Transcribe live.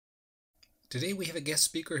Today we have a guest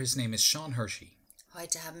speaker. His name is Sean Hershey.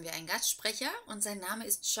 Heute haben wir einen Gastsprecher und sein Name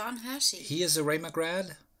ist Sean Hershey. He is a Rhema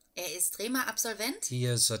grad. Er ist Rhema-Absolvent He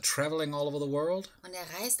is traveling all over the world. und er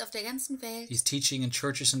reist auf der ganzen Welt, He's teaching in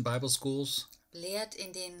churches and Bible schools. lehrt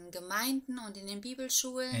in den Gemeinden und in den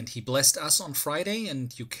Bibelschulen. And he blessed us on Friday,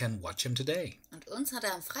 and you can watch him today. Und uns hat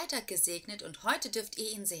er am Freitag gesegnet und heute dürft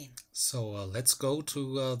ihr ihn sehen. So let's go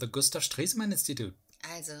to the Gustav Stresemann Institute.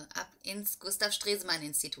 Also ab ins Gustav Stresemann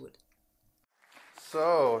Institut.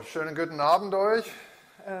 So, schönen guten Abend euch.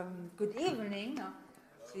 Good evening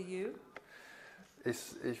to you.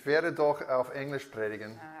 Ich werde doch auf Englisch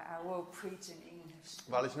predigen, I will preach in English.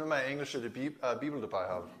 weil ich nur meine englische Bibel dabei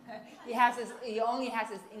habe. He only has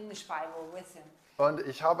his English Bible with him. Und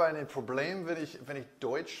ich habe ein Problem, wenn ich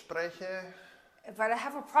Deutsch spreche, But I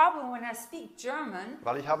have a problem when I speak German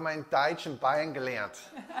weil ich habe mein Deutsch in Bayern gelernt.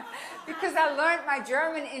 because I learned my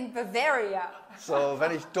German in Bavaria. So, wenn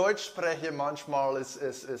ich Deutsch spreche, manchmal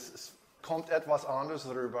es kommt etwas anderes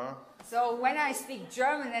rüber. So when I speak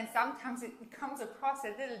German, then sometimes it comes across a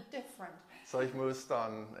little different. So, ich muss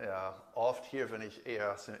dann oft hier, wenn ich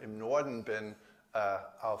eher im Norden bin,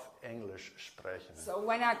 auf Englisch sprechen. So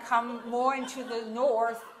when I come more into the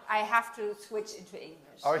north, I have to switch into English.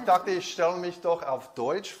 Aber ich dachte, ich stelle mich doch auf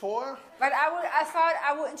Deutsch vor. But I thought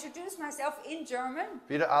I will introduce myself in German.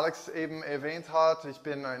 Wie der Alex eben erwähnt hat, ich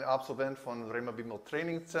bin ein Absolvent von Rhema Bible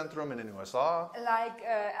Training Zentrum in den USA. Like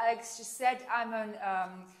Alex just said, I'm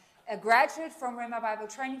a graduate from Rhema Bible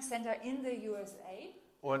Training Center in the USA.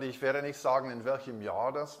 Und ich werde nicht sagen, in welchem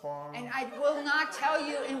Jahr das war. And I will not tell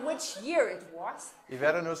you in which year it was. Ich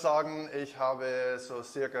werde nur sagen, ich habe so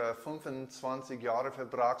circa 25 Jahre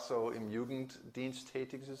verbracht, so im Jugenddienst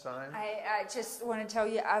tätig zu sein. I just want to tell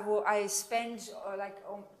you, I spent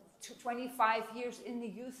 25 years in the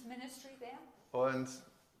youth ministry there. Und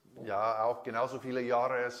ja, auch genauso viele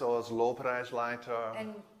Jahre so als Lobpreisleiter.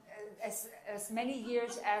 And as many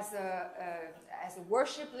years as a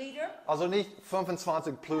worship leader. Also nicht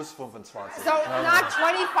 25 plus 25. So not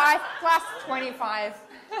 25 plus 25.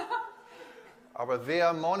 Aber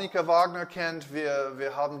wer Monika Wagner kennt,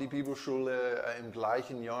 wir haben die Bibelschule im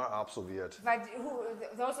gleichen Jahr absolviert. But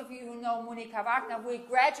those of you who know Monika Wagner, we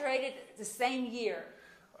graduated the same year.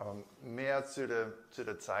 Mehr zu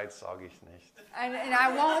der Zeit sage ich nicht. And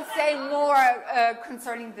I won't say more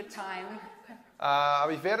concerning the time.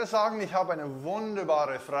 Aber ich werde sagen, ich habe eine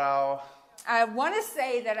wunderbare Frau. I want to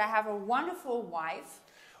say that I have a wonderful wife.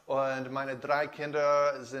 Und meine 3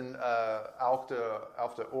 Kinder sind auch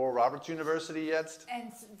auf der Oral Roberts University jetzt.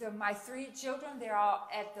 And my 3 children, they are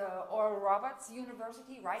at the Oral Roberts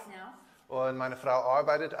University right now. Und meine Frau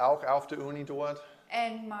arbeitet auch auf der Uni dort.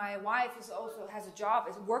 And my wife has a job,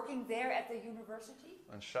 is working there at the university.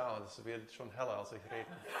 Und schau, es wird schon heller, als ich rede.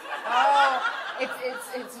 Oh,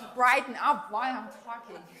 it's brighten up while I'm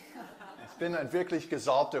talking. Ich bin ein wirklich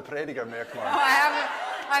gesalbter Prediger, merkt man.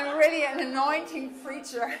 I'm really an anointing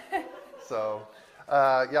preacher. So,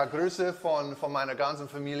 ja, Grüße von meiner ganzen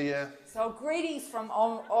Familie. So greetings from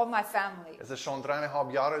all my family. Es ist schon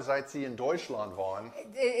 3,5 Jahre, seit sie in Deutschland waren.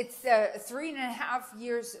 It's 3.5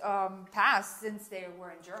 years past since they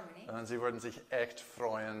were in Germany. Und sie würden sich echt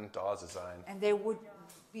freuen, da zu sein. And they would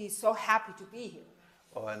be so happy to be here.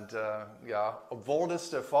 Und ja, obwohl das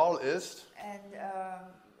der Fall ist, And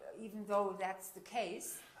even though that's the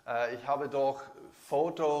case, ich habe doch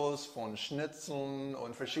Fotos von Schnitzeln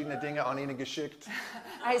und verschiedene Dinge an ihnen geschickt.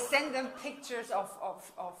 I send them pictures of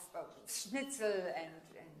schnitzel and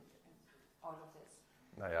all of this.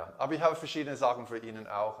 Naja, aber ich habe verschiedene Sachen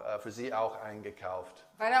für sie auch eingekauft.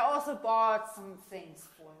 But I also bought some things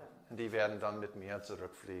for them. Und die werden dann mit mir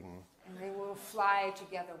zurückfliegen. And they will fly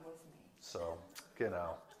together with me. So,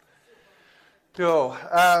 genau. So,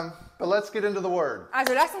 but let's get into the Word.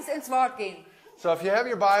 Also lasst uns ins Wort gehen. So if you have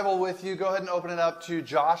your Bible with you, go ahead and open it up to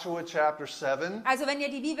Joshua chapter 7. Also wenn ihr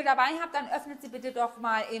die Bibel dabei habt, dann öffnet sie bitte doch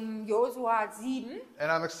mal im Josua 7. And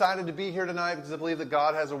I'm excited to be here tonight because I believe that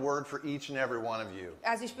God has a word for each and every one of you.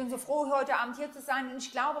 Also ich bin so froh, heute Abend hier zu sein und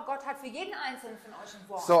ich glaube, Gott hat für jeden Einzelnen von euch ein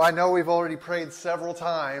Wort. So I know we've already prayed several Und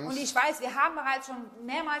times, ich weiß, wir haben bereits schon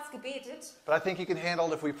mehrmals gebetet, but I think you can handle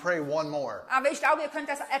it if we pray one more. aber ich glaube, ihr könnt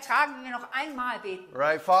das ertragen, wenn wir noch einmal beten.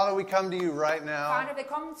 Right? Father, we come to you right now. Vater, wir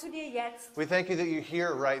kommen zu dir jetzt. We thank you that you're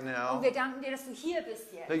here right Und now, wir danken dir, dass du hier bist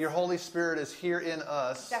that jetzt. your Holy Spirit is here in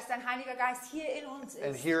us Dass dein Heiliger Geist hier in uns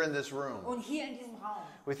and ist. here in this room. Und hier in diesem Raum.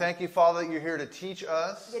 We thank you, Father, that you're here to teach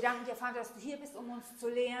us, Wir danken dir, Vater, dass du hier bist, um uns zu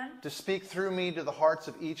lehren, to speak through me to the hearts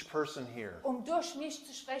of each person here. um durch mich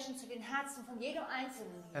zu sprechen zu den Herzen von jedem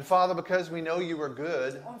Einzelnen hier. And Father, because we know you are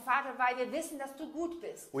good, Und Vater, weil wir wissen, dass du gut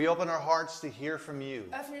bist, we open our hearts to hear from you,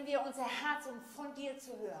 öffnen wir unser Herz, um von dir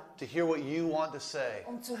zu hören. to hear what you want to say.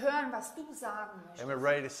 Um zu hören, was du sagen And möchtest. we're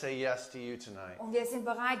ready to say yes to you tonight. Und wir sind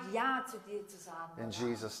bereit, Ja zu dir zu sagen. In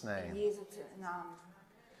Jesus' In name, Jesu Namen.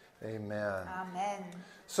 amen. Amen.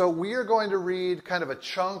 So we are going to read kind of a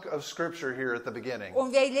chunk of scripture here at the beginning.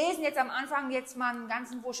 Und wir lesen jetzt am Anfang jetzt mal einen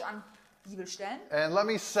ganzen Wusch an Bibelstellen. And let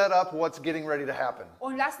me set up what's getting ready to happen.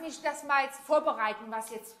 Und lass mich das mal jetzt vorbereiten,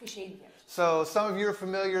 was jetzt geschehen wird. So some of you are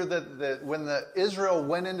familiar that when Israel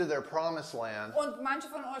went into their promised land, Und manche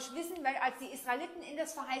von euch wissen, weil als die Israeliten in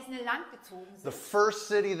das verheißene Land gezogen the sind, first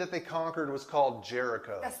city that they conquered was called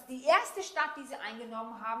Jericho. dass die erste Stadt, die sie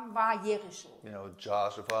eingenommen haben, war Jericho. You know,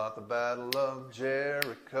 Joshua fought the battle of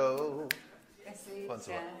Jericho. Once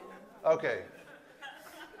in a while. Okay.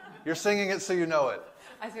 You're singing it so you know it.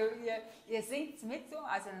 Also ihr singt mit so,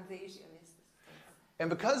 also dann sehe ich, ihr wisst es. And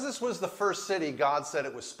because this was the first city, God said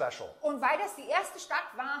it was special. Und weil das die erste Stadt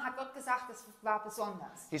war, hat Gott gesagt, das war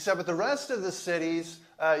besonders. He said, but the rest of the cities,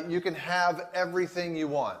 you can have everything you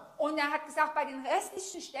want. Und er hat gesagt, bei den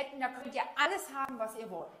restlichen Städten, da könnt ihr alles haben, was ihr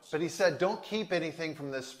wollt. But he said, don't keep anything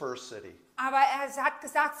from this first city. Aber er hat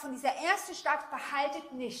gesagt, von dieser ersten Stadt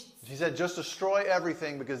behaltet nichts. He said, just destroy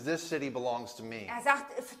everything because this city belongs to me. Er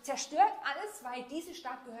sagt, zerstört alles, weil diese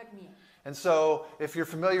Stadt gehört mir. And so, if you're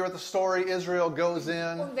familiar with the story, Israel goes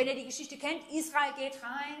in Und wenn ihr die Geschichte kennt, Israel geht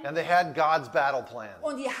rein and they had God's battle plan.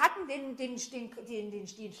 und die hatten den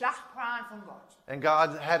Schlachtplan von Gott. And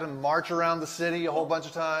God had them march around the city a whole bunch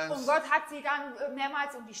of Und times. Gott hat sie dann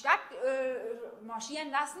mehrmals um die Stadt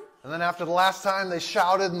marschieren lassen. And then after the last time, they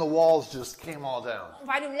shouted and the walls just came all down. Und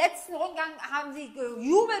bei dem letzten Rundgang haben sie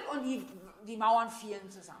gejubelt und die Mauern fielen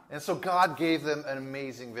zusammen. And so God gave them an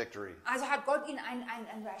amazing victory. Also hat Gott ihnen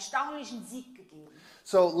einen erstaunlichen Sieg gegeben.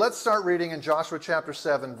 So let's start reading in Joshua chapter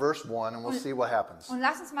 7, verse 1, and we'll see what happens. Und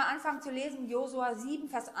lass uns mal anfangen zu lesen, Josua 7,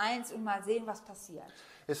 Vers 1 und mal sehen, was passiert.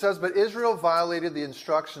 It says, but Israel violated the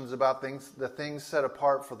instructions about the things set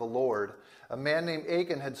apart for the Lord. A man named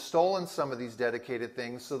Achan had stolen some of these dedicated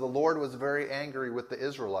things, so the Lord was very angry with the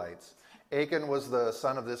Israelites. Achan was the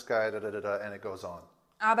son of this guy, and it goes on.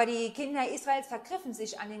 Aber die Kinder Israels vergriffen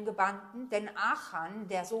sich an den Gebannten, denn Achan,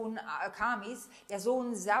 der Sohn Kamis, der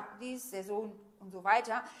Sohn Sabdis, der Sohn und so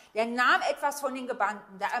weiter, der nahm etwas von den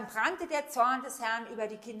Gebannten. Da entbrannte der Zorn des Herrn über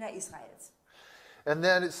die Kinder Israels. And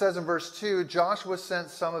then it says in verse 2, Joshua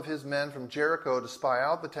sent some of his men from Jericho to spy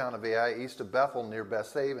out the town of Ai, east of Bethel, near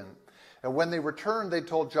Bethsaven. And when they returned, they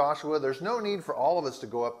told Joshua, there's no need for all of us to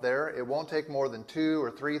go up there. It won't take more than 2,000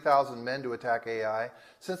 or 3,000 men to attack Ai.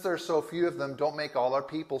 Since there are so few of them, don't make all our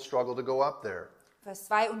people struggle to go up there. Vers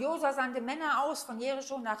 2. Und Josua sandte Männer aus von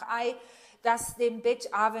Jericho nach Ai, das dem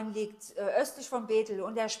Bet Aven liegt, östlich von Bethel.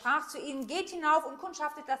 Und er sprach zu ihnen, geht hinauf und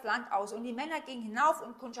kundschaftet das Land aus. Und die Männer gingen hinauf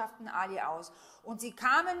und kundschafteten Ai aus. Und sie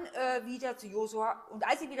kamen wieder zu Josua. Und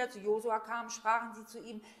als sie wieder zu Josua kamen, sprachen sie zu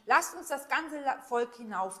ihm, lasst uns das ganze Volk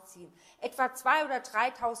hinaufziehen. Etwa 2.000 oder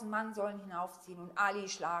 3.000 Mann sollen hinaufziehen und Ai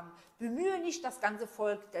schlagen. Bemühe nicht das ganze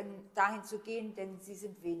Volk, dahin zu gehen, denn sie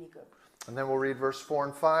sind wenige. And then we'll read verse 4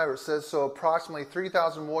 and 5. It says, so approximately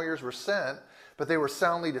 3,000 warriors were sent, but they were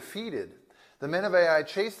soundly defeated. The men of Ai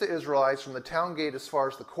chased the Israelites from the town gate as far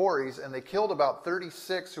as the quarries, and they killed about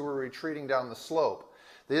 36 who were retreating down the slope.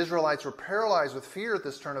 The Israelites were paralyzed with fear at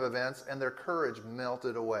this turn of events, and their courage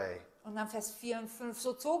melted away. Und dann Vers 4 und 5.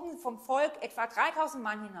 So zogen vom Volk etwa 3.000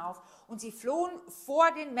 Mann hinauf, und sie flohen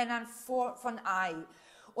vor den Männern von Ai.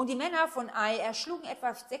 Und die Männer von Ai erschlugen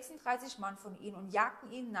etwa 36 Mann von ihnen und jagten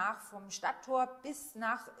ihnen nach vom Stadttor bis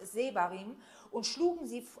nach Sebarim und schlugen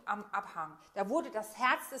sie am Abhang. Da wurde das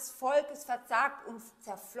Herz des Volkes verzagt und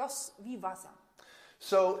zerfloss wie Wasser.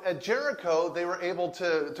 So at Jericho, they were able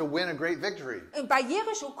to win a great victory. Und bei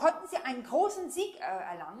Jericho konnten sie einen großen Sieg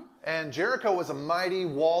erlangen. And Jericho was a mighty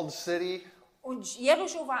walled city. Und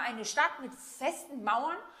Jericho war eine Stadt mit festen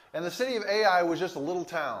Mauern. And the city of Ai was just a little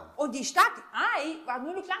town. Und die Stadt Ai war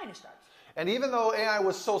nur eine kleine Stadt. And even though Ai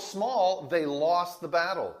was so small, they lost the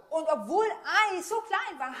battle. Und obwohl Ai so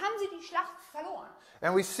klein war, haben sie die Schlacht verloren.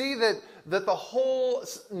 And we see that the whole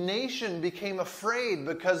nation became afraid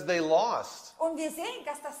because they lost. Und wir sehen,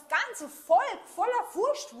 dass das ganze Volk voller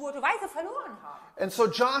Furcht wurde, weil sie verloren haben. And so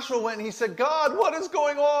Joshua went and he said, God, what is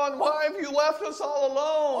going on? Why have you left us all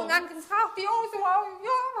alone? Und dann fragte Josua,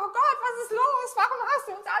 ja, oh Gott, was ist los? Warum hast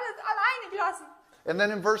du uns alle alleine gelassen? And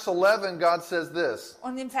then in verse 11, God says this,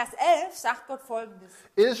 Und im Vers 11 sagt Gott Folgendes.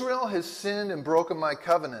 Israel has sinned and broken my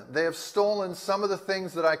covenant. They have stolen some of the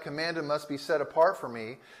things that I commanded must be set apart for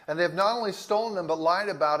me. And they have not only stolen them, but lied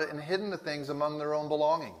about it and hidden the things among their own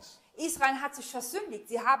belongings. Israel hat sich versündigt.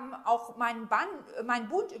 Sie haben auch meinen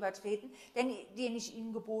Bund übertreten, den ich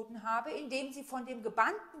ihnen geboten habe, indem sie von dem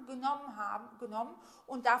Gebannten genommen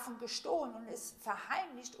und davon gestohlen und es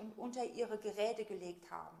verheimlicht und unter ihre Geräte gelegt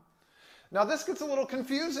haben. Now this gets a little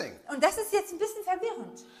confusing. Und das ist jetzt ein bisschen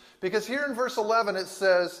verwirrend. Because here in verse 11 it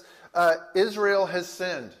says, Israel has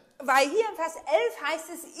sinned. Weil hier im Vers 11 heißt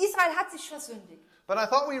es, Israel hat sich versündigt. But I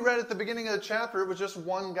thought we read at the beginning of the chapter it was just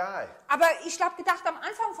one guy. Aber ich habe gedacht, am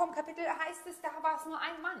Anfang vom Kapitel heißt es, da war es nur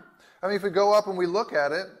ein Mann. I mean, if we go up and we look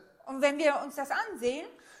at it, Und wenn wir uns das ansehen,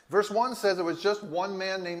 verse 1 says it was just one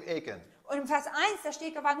man named Achan. und im Vers 1, da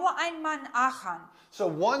steht, da war nur ein Mann, Achan. So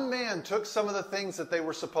one man took some of the things that they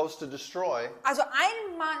were supposed to destroy. Also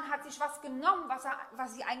ein Mann hat sich was genommen,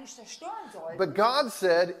 was sie eigentlich zerstören sollten. But God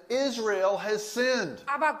said, Israel has sinned.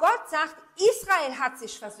 Aber Gott sagt, Israel hat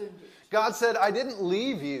sich versündigt. God said, I didn't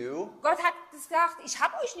leave you. Gott hat gesagt, ich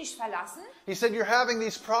habe euch nicht verlassen. He said, you're having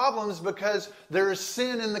these problems because there is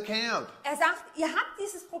sin in the camp. Er sagt, ihr habt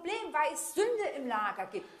dieses Problem, weil es Sünde im Lager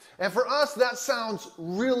gibt. And for us, that sounds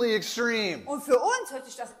really extreme. Und für uns hört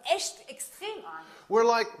sich das echt extrem an. We're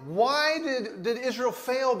like, why did Israel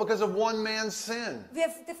fail because of one man's sin? Wir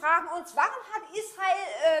fragen uns, warum hat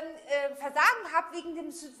Israel Versagen gehabt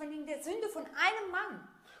wegen der Sünde von einem Mann?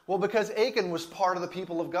 Well, because Achan was part of the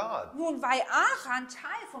people of God. Nun, weil Achan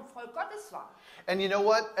Teil vom Volk Gottes war. And you know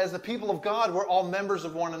what? As the people of God, we're all members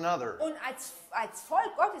of one another. Und als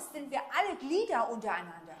Volk Gottes sind wir alle Glieder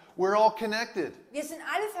untereinander. We're all connected. Wir sind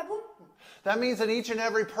alle verbunden. That means that each and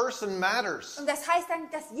every person matters. Und das heißt dann,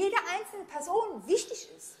 dass jede einzelne Person wichtig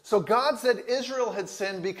ist. So God said Israel had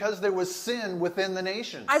sinned because there was sin within the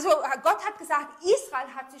nation. Also Gott hat gesagt, Israel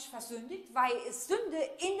hat sich versündigt, weil es Sünde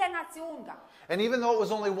in der Nation gab. And even though it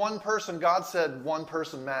was only one person, God said one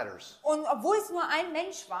person matters. Und obwohl es nur ein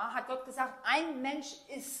Mensch war, hat Gott gesagt, ein Mensch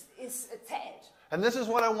zählt. And this is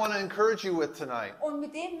what I want to encourage you with tonight. Und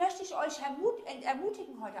mit dem möchte ich euch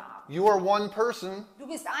ermutigen heute Abend. You are one person, Du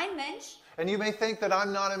bist ein Mensch and you may think that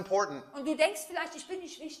I'm not important. und du denkst vielleicht, ich bin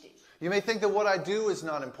nicht wichtig. You may think that what I do is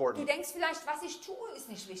not Du important. denkst vielleicht, was ich tue, ist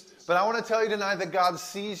nicht wichtig. But I want to tell you tonight that God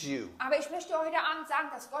sees you. Aber ich möchte heute Abend sagen,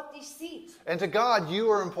 dass Gott dich sieht. And to God,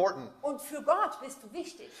 you are important. Und für Gott bist du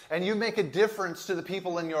wichtig. And you make a difference to the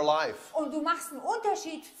people in your life. Und du machst einen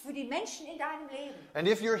Unterschied für die Menschen in deinem Leben. And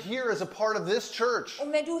if you're here as a part of this church,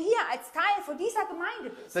 Und wenn du hier als Teil von dieser Gemeinde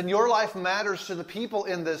bist, then your life matters to the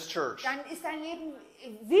people in this church. dann ist dein Leben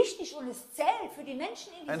wichtig und es zählt für die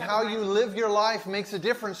Menschen in dieser And how you Gemeinde. live your life makes a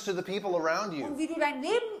difference to the people around you. Und wie du dein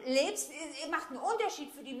Leben lebst, macht einen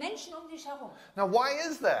Unterschied für die Menschen um dich herum. Now, why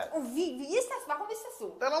is that? Und wie ist das? Warum ist das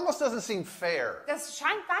so? That almost doesn't seem fair. Das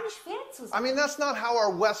scheint gar nicht fair zu I sein. mean, that's not how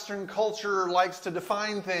our Western culture likes to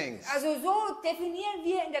define things. Also so definieren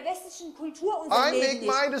wir in der westlichen Kultur unser I Leben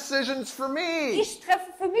make my nicht. decisions for me. Ich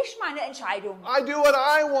treffe für mich meine Entscheidungen. I do what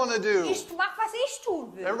I want to do. Ich mache, was ich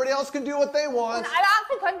tun will. Everybody else can do what they Und want, alle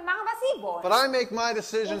anderen können machen, was sie wollen. but I make my Und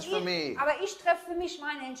decisions for me. aber ich treffe für mich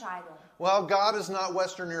meine Entscheidung. Well, God is not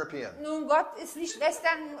Western European, Nun, Gott ist nicht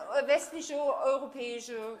westliche,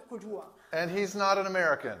 europäische Kultur. and He's not an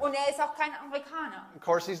American. Und er ist auch kein Amerikaner. Of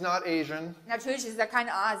course, He's not Asian. Natürlich ist er kein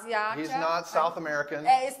Asiater. He's not South American.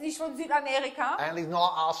 Er ist nicht von Südamerika. And He's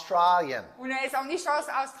not Australian. Und er ist auch nicht aus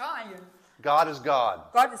Australien. God is God.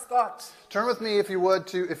 Gott ist Gott. Turn with me, if you would,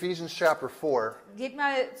 to Ephesians chapter 4. Geht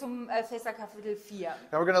mal zum Epheser Kapitel 4.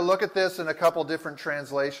 And we're going to look at this in a couple different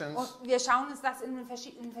translations, Und wir schauen uns das in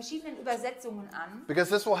verschiedenen Übersetzungen an, because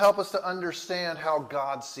this will help us to understand how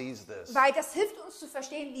God sees this. weil das hilft uns zu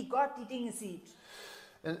verstehen, wie Gott die Dinge sieht.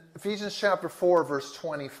 In Ephesians chapter 4, verse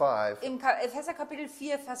 25, Im Epheser Kapitel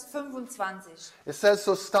 4, Vers 25. it says,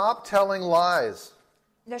 So stop telling lies.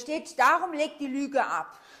 Da steht, darum legt die Lüge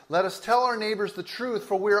ab Let us tell our neighbors the truth,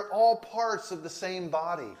 for we are all parts of the same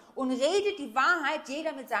body. und redet die Wahrheit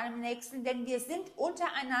jeder mit seinem Nächsten, denn wir sind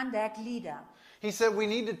untereinander Glieder. He said we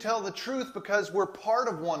need to tell the truth because we're part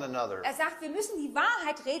of one another. Er sagt, wir müssen die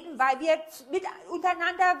Wahrheit reden, weil wir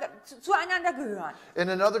zueinander gehören. In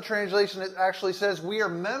another translation, it actually says we are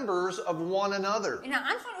members of one another. In einer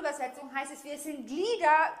anderen Übersetzung heißt es, wir sind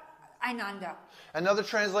Glieder einander. Another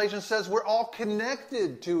translation says we're all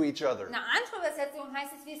connected to each other. Eine andere Übersetzung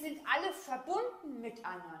heißt es, wir sind alle verbunden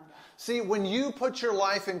miteinander. See, when you put your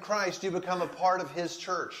life in Christ, you become a part of His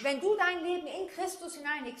church. Wenn du dein Leben in Christus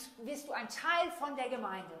hineinlegst, wirst du ein Teil von der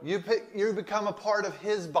Gemeinde. You become a part of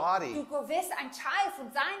His body. Du wirst ein Teil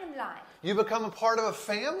von seinem Leib. You become a part of a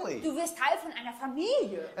family. Du wirst Teil von einer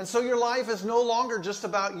Familie. And so your life is no longer just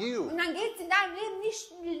about you. Und dann geht es in deinem Leben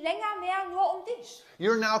nicht länger mehr nur um dich.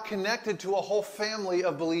 You're now connected to a whole family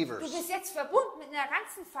of Du believers. bist jetzt verbunden mit einer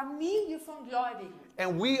ganzen Familie von Gläubigen.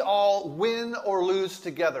 And we all win or lose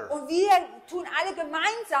together. Und wir tun alle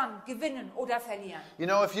gemeinsam gewinnen oder verlieren. You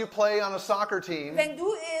know, if you play on a soccer team, Wenn du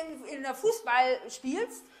in der Fußball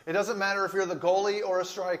spielst, it doesn't matter if you're the goalie or a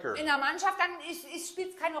striker. in der Mannschaft, dann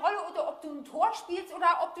spielt es keine Rolle, oder ob du ein Tor spielst oder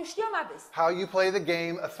ob du Stürmer bist. How you play the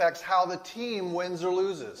game affects how the team wins or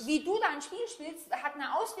loses. Wie du dein Spiel spielst, hat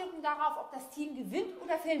eine Auswirkung darauf, ob das Team gewinnt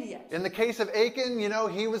oder verliert. In the case of Achan, you know,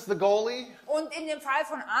 he was the goalie, Und in dem Fall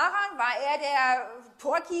von Aaron war er der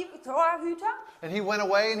Torhüter. and he went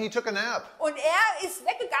away and he took a nap. Und er ist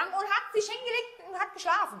weggegangen und hat sich hingelegt und hat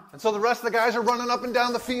geschlafen. And so the rest of the guys are running up and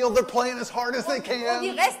down the field. They're playing as hard as they Und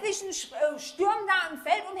die can. restlichen stürmen da im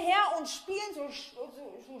Feld umher und spielen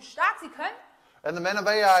so stark sie können. And the men of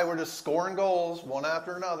Ai were just scoring goals one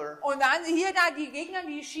after another Und dann hier da die Gegner,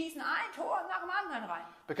 die schießen ein Tor nach dem anderen rein.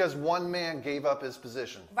 because one man gave up his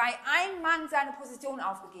position. Weil ein Mann seine Position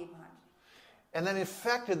aufgegeben hat. And then it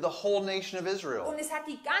affected the whole nation of Israel. Und es hat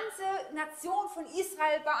die ganze Nation von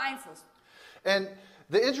Israel beeinflusst. And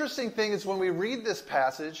the interesting thing is when we read this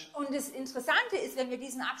passage, Und das Interessante ist, wenn wir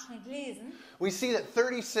diesen Abschnitt lesen, we see that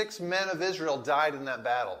 36 men of Israel died in that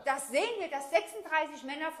battle. das sehen wir, dass 36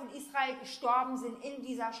 Männer von Israel gestorben sind in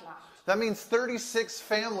dieser Schlacht. That means 36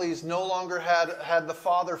 families no longer had the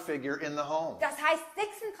father figure in the home. Das heißt,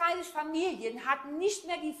 36 Familien hatten nicht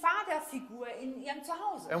mehr die Vaterfigur in ihrem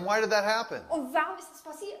Zuhause. And why did that happen? Und warum ist das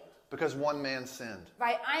passiert? Because one man sinned.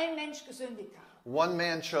 Weil ein Mensch gesündigt hat. One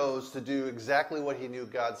man chose to do exactly what he knew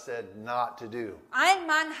God said not to do. Ein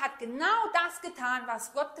Mann hat genau das getan,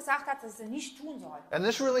 was Gott gesagt hat, dass er nicht tun soll. And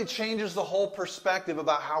this really changes the whole perspective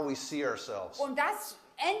about how we see ourselves. Und das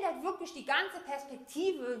ändert wirklich die ganze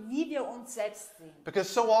Perspektive, wie wir uns selbst sehen.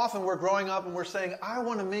 Because so often we're growing up and we're saying, I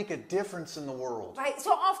want to make a difference in the world. Weil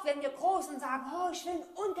so oft, wenn wir groß und sagen, oh, ich will einen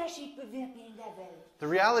Unterschied bewirken in der Welt. The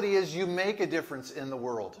reality is you make a difference in the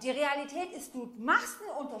world. Die Realität ist, du machst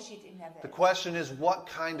einen Unterschied in der The Welt. question is, what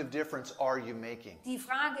kind of difference are you making? Die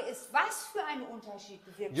Frage ist, was für einen Unterschied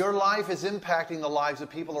bewirkst Your du? life is impacting the lives of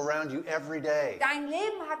people around you every day. Dein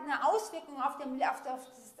Leben hat eine Auswirkung auf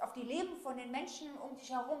die Leben von den Menschen um dich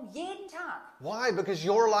herum, jeden Tag. Why? Because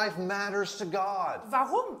your life matters to God.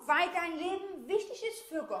 Warum? Weil dein Leben wichtig ist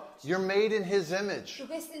für Gott. You're made in His image Du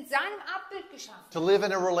bist in seinem Abbild geschaffen, to live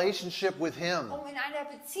in a relationship with Him, um in einer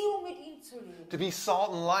Beziehung mit ihm zu leben, to be salt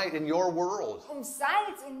and light in your world. um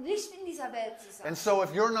Salz und Licht in dieser Welt zu sein. And so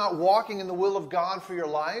if you're not walking in the will of God for your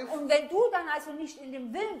life, Und wenn du dann also nicht in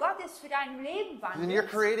dem Willen Gottes für dein Leben then you're wandelst,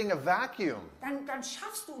 creating a vacuum, dann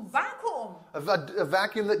schaffst du ein Vakuum. a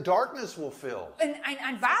vacuum that darkness will fill.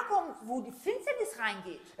 Ein Vakuum, wo die Finsternis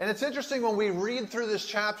reingeht. And it's interesting when we read through this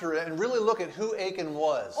chapter and really look at who Achan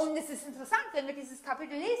was. Und es ist interessant, wenn wir dieses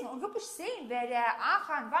Kapitel lesen und wirklich sehen, wer der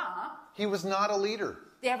Achan war. He was not a leader.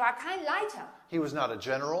 Der war kein Leiter, He was not a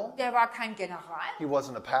general. der war kein General, He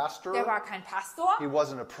wasn't a pastor. der war kein Pastor, He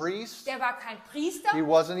wasn't a priest. der war kein Priester, He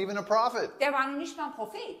wasn't even a prophet. der war noch nicht mal ein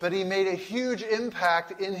Prophet. But he made a huge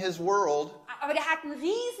impact in his world Aber der hat eine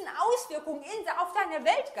riesen Auswirkung auf seine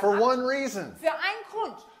Welt for gehabt. one reason. Für einen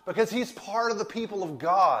Grund. Because he's part of the people of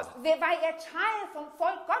God. Weil er Teil vom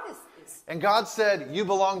Volk Gottes ist. And God said, you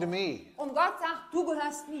belong to me. Und Gott sagt, du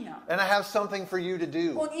gehörst mir. And I have something for you to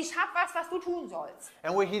do. Und ich habe was du tun sollst.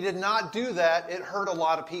 And when he did not do that, it hurt a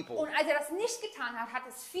lot of people. Und als er das nicht getan hat, hat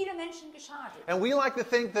es viele Menschen geschadet. And we like to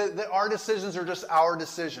think that our decisions are just our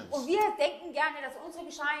decisions. Und wir denken gerne, dass unsere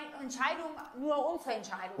Entscheidung nur unsere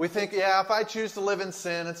Entscheidung We think, yeah, if I choose to live in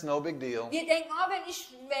sin, it's no big deal. Wir denken, wenn ich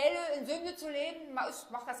wähle, in Sünde zu leben,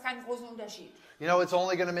 macht das keinen großen Unterschied. You know, it's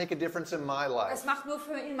only going to make a difference in my life. Das macht nur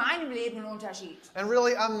in meinem Leben einen Unterschied. And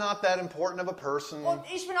really, I'm not that important of a person. Und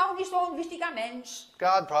ich bin auch nicht so ein wichtiger Mensch.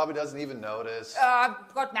 God probably doesn't even notice.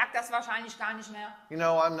 Gott merkt das wahrscheinlich gar nicht mehr. You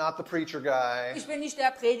know, I'm not the preacher guy. Ich bin nicht der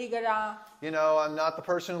Prediger da. You know, I'm not the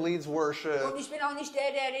person who leads Und worship. ich bin auch nicht der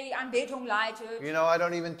die Anbetung leitet. You know, I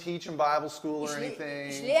don't even teach in Bible school or Ich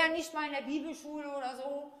anything. lehre nicht mal in der Bibelschule oder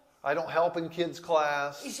so. I don't help in kids'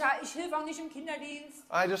 class. Ich hilfe auch nicht im Kinderdienst.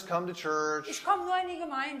 I just come to church. Ich komme nur in die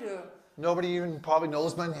Gemeinde. Nobody even probably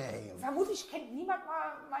knows my name. Vermutlich kennt niemand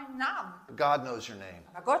mal meinen Namen. God knows your name.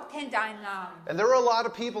 Aber Gott kennt deinen Namen. And there were a lot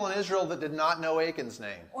of people in Israel that did not know Achan's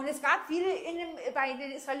name. Und es gab viele bei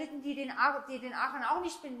den Israeliten, die den Achan auch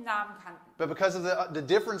nicht mit dem Namen kannten. But because of the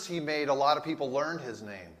difference he made, a lot of people learned his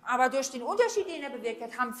name. Aber durch den Unterschied, den er bewirkt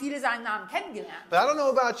hat, haben viele seinen Namen kennengelernt. But I don't know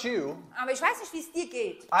about you. Aber ich weiß nicht, wie es dir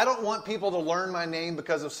geht. I don't want people to learn my name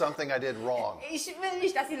because of something I did wrong. Ich will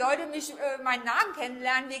nicht, dass die Leute meinen Namen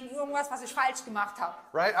kennenlernen wegen irgendwas, was ich falsch gemacht habe.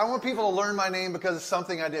 Right? I want people to learn my name because of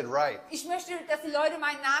something I did right. Ich möchte, dass die Leute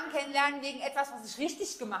meinen Namen kennenlernen wegen etwas, was ich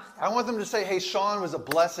richtig gemacht habe. I want them to say, hey, Sean was a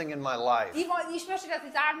blessing in my life. Ich möchte, dass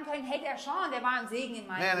sie sagen können, hey, der Sean, der war ein Segen in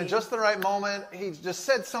meinem Man, in Leben. just the right moment, he just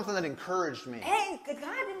said something that encouraged me. Hey,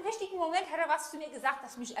 gerade im richtigen Moment hat er was zu mir gesagt,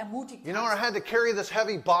 das mich ermutigt You know, hat. I had to carry this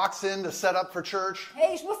heavy box in to set up for church.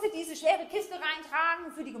 Hey, ich musste diese schwere Kiste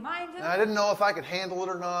reintragen für die Gemeinde. And I didn't know if I could handle it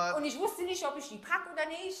or not. Und ich wusste nicht, ob ich die packe oder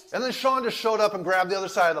nicht. And then Sean just showed up and grabbed the other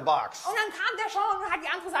side of the box. Und dann kam der Sean und hat die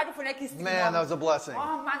andere Seite von der Kiste Man, genommen. that was a blessing.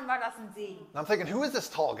 Oh Mann, war das ein Segen. And I'm thinking, who is this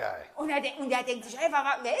tall guy? Und er denkt sich, ey,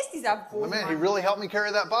 wer ist dieser große Man, he Mann? really helped me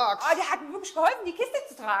carry that box Oh, der hat mir wirklich geholfen, die Kiste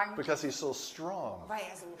zu tragen, because he's so strong. weil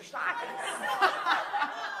er so stark ist.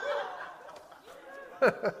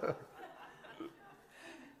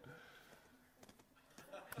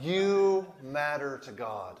 You matter to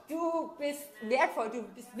God. Du bist wertvoll, du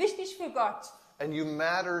bist wichtig für Gott. And you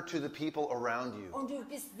matter to the people around you. Und du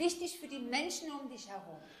bist wichtig für die Menschen um dich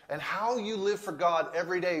herum. And how you live for God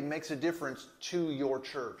every day makes a difference to your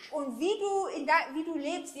church. Und wie du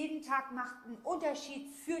lebst jeden Tag macht einen Unterschied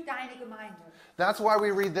für deine Gemeinde. That's why we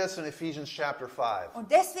read this in Ephesians chapter 5. Und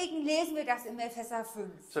deswegen lesen wir das im Epheser 5.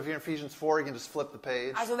 So if you're in Ephesians 4, you can just flip the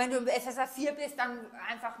page. Also wenn du im Epheser 4 bist, dann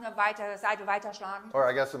einfach eine Seite weiterschlagen. Or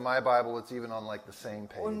I guess in my Bible, it's even on like the same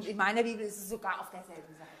Und page. in meiner Bibel ist es sogar auf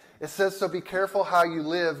derselben Seite. It says, so be careful how you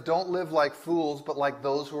live. Don't live like fools, but like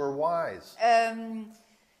those who are wise.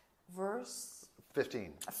 Vers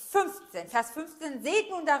 15. 15, Vers 15.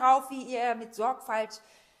 Seht nun darauf, wie ihr mit Sorgfalt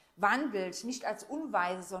wandelt, nicht als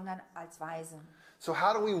Unweise, sondern als Weise. So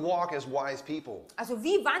how do we walk as wise people? Also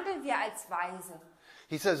wie wandeln wir als Weise?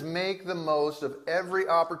 He says, make the most of every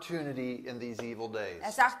opportunity in these evil days.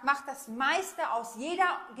 Er sagt, macht das meiste aus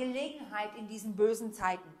jeder Gelegenheit in diesen bösen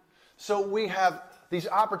Zeiten. So we have these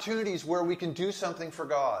opportunities where we can do something for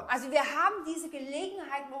God, Also wir haben diese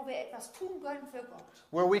Gelegenheit, wo wir etwas tun können für Gott.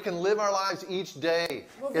 where we can live our lives each day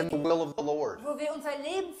in the will of the Lord. Wo wir unser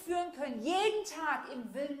Leben führen können, jeden Tag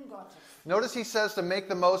im Willen Gottes. Notice he says to make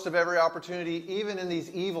the most of every opportunity, even in these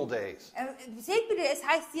evil days. Seht bitte, es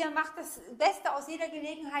heißt hier, macht das Beste aus jeder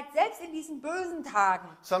Gelegenheit, selbst in diesen bösen Tagen.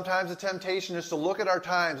 Sometimes the temptation is to look at our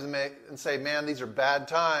times and say, man, these are bad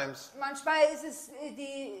times. Manchmal ist es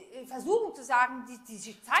die Versuchung zu sagen,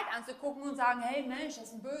 die Zeit anzugucken und sagen, hey Mensch, das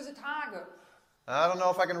sind böse Tage. I don't know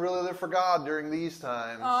if I can really live for God during these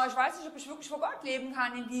times. Oh, ich weiß nicht, ob ich wirklich vor Gott leben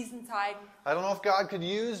kann in diesen Zeiten. I don't know if God could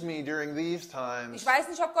use me during these times. Ich weiß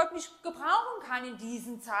nicht, ob Gott mich gebrauchen kann in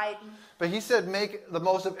diesen Zeiten. But he said, make the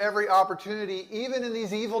most of every opportunity, even in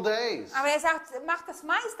these evil days. Aber er sagt, macht das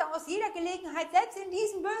meiste aus jeder Gelegenheit, selbst in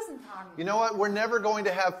diesen bösen Tagen. You know what? We're never going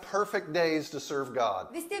to have perfect days to serve God.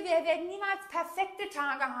 Wisst ihr, wir werden niemals perfekte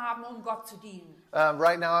Tage haben, um Gott zu dienen.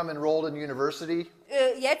 Right now I'm enrolled in university.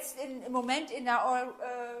 Jetzt im Moment in der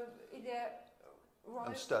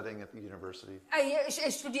I'm studying at the university.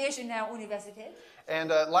 ich studiere in der Universität. And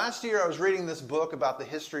last year I was reading this book about the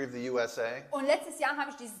history of the USA. Und letztes Jahr habe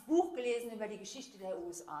ich dieses Buch gelesen über die Geschichte der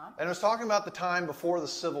USA. And it was talking about the time before the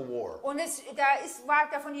Civil War. Und war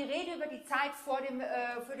davon die Rede über die Zeit vor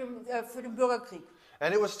dem Bürgerkrieg.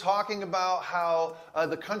 And it was talking about how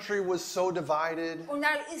the country was so divided. Und da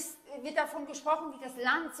wird davon gesprochen, wie das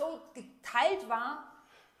Land so geteilt war.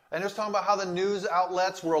 And it was talking about how the news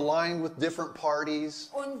outlets were aligned with different parties.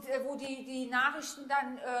 Und wo die Nachrichten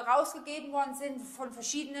dann rausgegeben worden sind von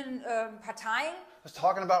verschiedenen Parteien. It was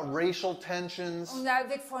talking about racial tensions. Und da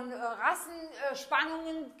wird von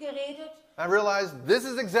Rassenspannungen geredet. I realized this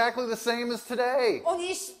is exactly the same as today. Und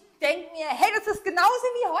ich denke mir, hey, das ist genauso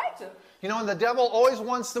wie heute. You know, and the devil always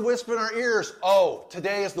wants to whisper in our ears, oh,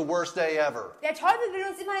 today is the worst day ever. Der Teufel will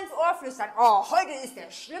uns immer ins Ohr flüstern, oh, heute ist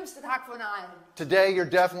der schlimmste Tag von allen. Today you're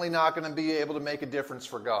definitely not going to be able to make a difference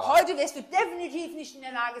for God. Heute wirst du definitiv nicht in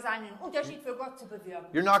der Lage sein, einen Unterschied für Gott zu bewirken.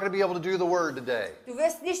 You're not going to be able to do the word today. Du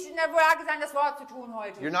wirst nicht in der Lage sein, das Wort zu tun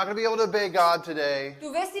heute. You're not going to be able to obey God today.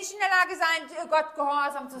 Du wirst nicht in der Lage sein, Gott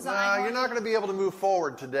gehorsam zu No, sein. you're not going to be able to move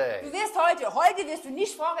forward today. Du wirst heute wirst du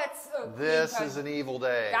nicht vorwärts gehen This is an können. evil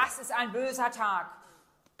day. Das ist ein böser Tag.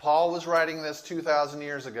 Paul was writing this 2,000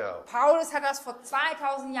 years ago. Paulus hat das vor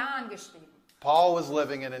 2000 Jahren geschrieben. Paul was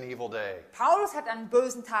living in an evil day. Paulus hat einen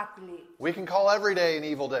bösen Tag gelebt. We can call every day an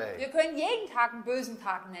evil day. Wir können jeden Tag einen bösen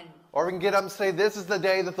Tag nennen. Or we can get up and say, this is the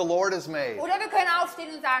day that the Lord has made. Oder wir können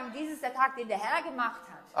aufstehen und sagen, dies ist der Tag, den der Herr gemacht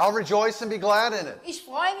hat. I'll rejoice and be glad in it. Ich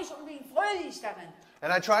freue mich und bin fröhlich darin.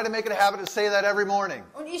 And I try to make it a habit to say that every morning.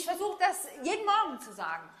 Und ich versuche das jeden Morgen zu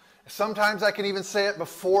sagen. Sometimes I can even say it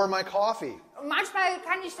before my coffee. Und manchmal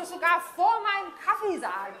kann ich das sogar vor meinem Kaffee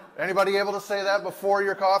sagen. Anybody able to say that before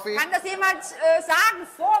your coffee? Kann das jemand sagen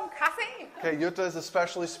vor dem Kaffee? Okay, Jutta is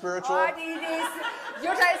especially Oh, spiritual.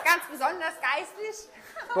 Jutta ist ganz besonders geistlich.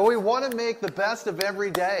 But we want to make the best of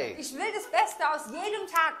every day. Ich will das Beste aus jedem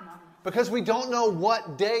Tag machen. Because we don't know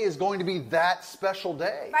what day is going to be that special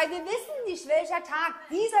day. Weil wir wissen nicht, welcher Tag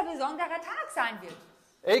dieser besondere Tag sein wird.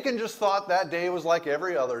 Achan just thought that day was like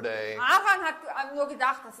every other day. Achan hat nur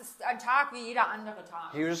gedacht, das ist ein Tag wie jeder andere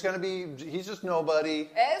Tag. He was just going to be, he's just nobody.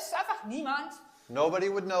 Er ist einfach niemand. Nobody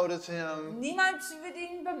would notice him. Niemand wird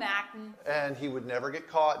ihn bemerken. And he would never get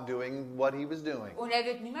caught doing what he was doing. Und er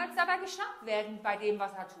wird niemals dabei geschnappt werden bei dem,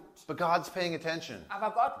 was er tut. But God's paying attention.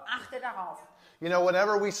 Aber Gott achtet darauf. You know,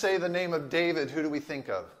 whenever we say the name of David, who do we think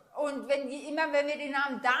of? Und wenn wir den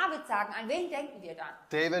Namen David sagen, an wen denken wir dann?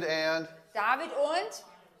 David and? David und?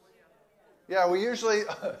 Yeah, we usually...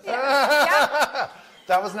 Ja,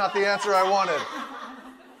 That was not the answer I wanted.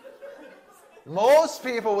 Most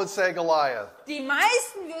people would say Goliath. die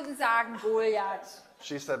meisten würden sagen Goliath.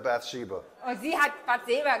 She said Bathsheba. Und sie hat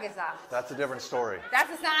Bathseba gesagt. That's a different story. Das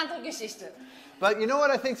ist eine andere Geschichte. But you know what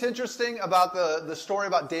I think is interesting about the story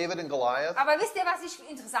about David and Goliath? Aber wisst ihr, was ich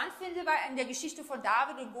interessant finde in der Geschichte von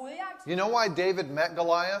David und Goliath? You know why David met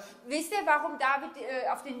Goliath? Wisst ihr, warum David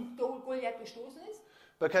auf den Goliath gestoßen ist?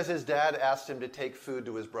 Because his dad asked him to take food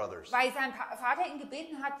to his brothers. Weil sein Vater ihn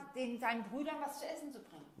gebeten hat, seinen Brüdern was zu essen zu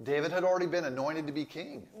bringen. David had already been anointed to be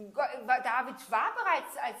king. David war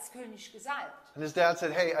bereits als König gesalbt. And his dad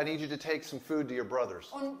said, hey, I need you to take some food to your brothers.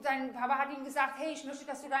 Und sein Papa hat ihm gesagt, hey, ich möchte,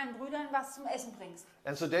 dass du deinen Brüdern was zum Essen bringst.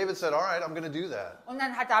 And so David said, all right, I'm going to do that. Und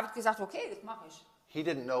dann hat David gesagt, okay, das mache ich. He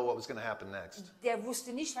didn't know what was going to happen next. Der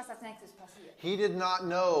wusste nicht, was als nächstes passiert. He did not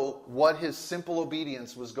know what his simple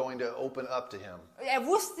obedience was going to open up to him. Er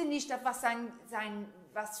wusste nicht, was sein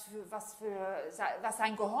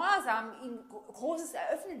Gehorsam ihm Großes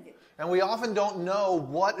eröffnen wird. And we often don't know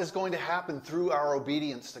what is going to happen through our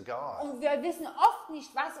obedience to God. Und wir wissen oft nicht,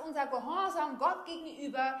 was unser Gehorsam Gott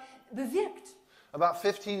gegenüber bewirkt. About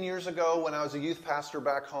 15 years ago, when I was a youth pastor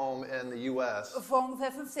back home in the U.S., Vor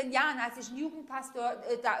ungefähr 15 Jahren, als ich ein Jugendpastor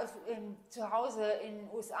zu Hause in den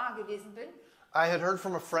USA gewesen bin, I had heard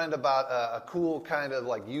from a friend about a cool kind of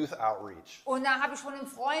like youth outreach. und da habe ich von einem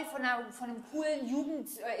Freund von einem coolen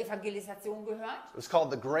Jugendevangelisation gehört. It was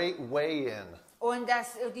called the Great Way-In. Und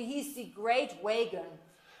die hieß die Great Wagon.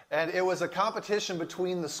 And it was a competition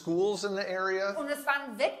between the schools in the area. Und es war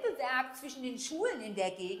ein Wettbewerb zwischen den Schulen in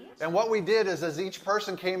der Gegend. And what we did is as each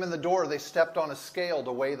person came in the door, they stepped on a scale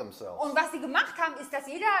to weigh themselves. Und was sie gemacht haben, ist, dass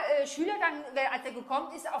jeder Schüler dann, als er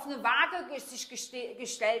gekommen ist, auf eine Waage sich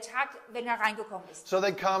gestellt hat, wenn er reingekommen ist. So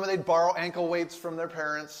they'd come and they'd borrow ankle weights from their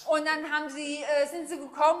parents. Und dann sind sie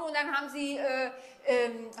gekommen und dann haben sie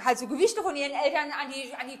halt so Gewichte von ihren Eltern an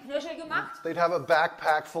die Knöchel gemacht. They'd have a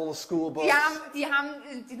backpack full of school books Die haben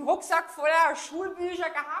den Rucksack voller Schulbücher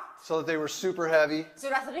gehabt, so that they were super heavy.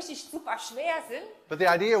 sodass sie richtig super schwer sind. But the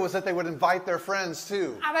idea was that they would invite their friends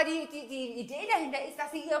too. Aber die Idee dahinter ist,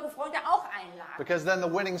 dass sie ihre Freunde auch einladen. Because then the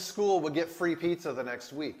winning school would get free pizza the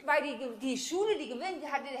next week. Weil die Schule, die gewinnt,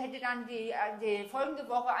 hätte dann die folgende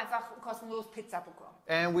Woche einfach kostenlos Pizza bekommen.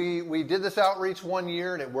 And we did this outreach one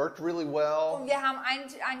year and it worked really well. Und wir haben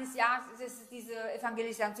eines Jahres diese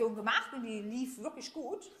Evangelisation gemacht und die lief wirklich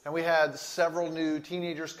gut. And we had several new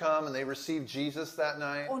teenagers come and they received Jesus that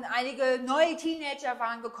night. Und einige neue Teenager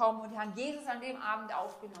waren gekommen und die haben Jesus an dem Abend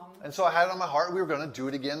aufgenommen. And so I had it on my heart we were going to do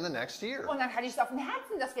it again the next year. Und dann hatte ich es auf dem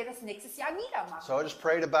Herzen, dass wir das nächstes Jahr wieder machen. So I just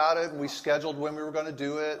prayed about it and we scheduled when we were going to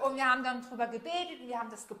do it. Und wir haben dann drüber gebetet und wir haben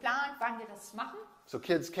das geplant, wann wir das machen. So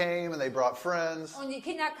kids came and they brought friends, Und die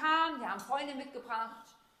Kinder kamen, die haben Freunde mitgebracht.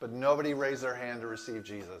 but nobody raised their hand to receive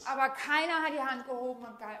Jesus. Aber keiner hat die Hand gehoben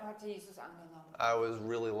und hat Jesus angenommen. I was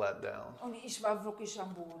really let down. Und ich war wirklich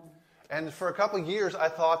am Boden. And for a couple of years I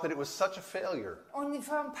thought that it was such a failure Und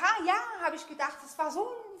vor ein paar Jahren habe ich gedacht, das war so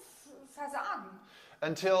ein Versagen.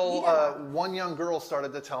 until one young girl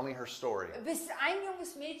started to tell me her story. Bis ein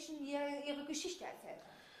junges Mädchen mir ihre Geschichte erzählt hat.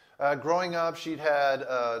 Growing up, she'd had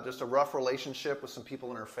just a rough relationship with some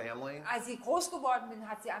people in her family. Als sie groß geworden bin,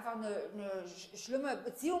 hat sie einfach eine schlimme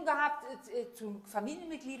Beziehung gehabt zu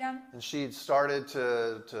Familienmitgliedern. And she'd started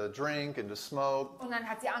to drink and to smoke, Und dann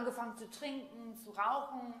hat sie angefangen zu trinken, zu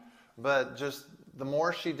rauchen. but just the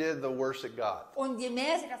more she did, the worse it got. Und je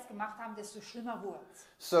mehr sie das gemacht haben, desto schlimmer wurde es.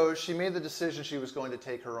 So she made the decision she was going to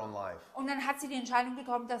take her own life. Und dann hat sie die Entscheidung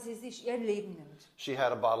getroffen, dass sie sich ihr Leben nimmt. She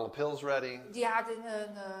had a bottle of pills ready. Die hatte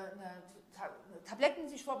Tabletten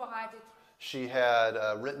sich vorbereitet. She had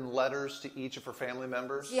written letters to each of her family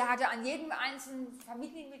members. Sie hatte an jedem einzelnen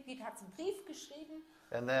Familienmitglied hat sie einen Brief geschrieben.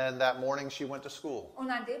 And then that morning she went to school. Und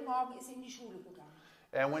an dem Morgen ist sie in die Schule gegangen.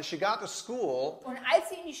 And when she got to school, Und als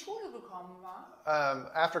sie in die Schule gekommen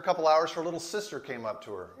war, after a couple hours, her little sister came up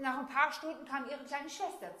to her. nach ein paar Stunden kam ihre kleine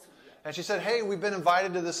Schwester zu ihr. And she said, hey, we've been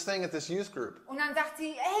invited to this thing at this youth group. Und dann sagt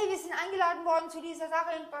sie, hey, wir sind eingeladen worden zu dieser Sache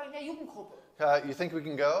in der Jugendgruppe. You think we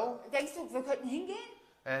can go? Denkst du, wir könnten hingehen?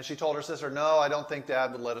 And she told her sister, no, I don't think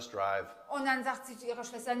Dad would let us drive. Und dann sagt sie zu ihrer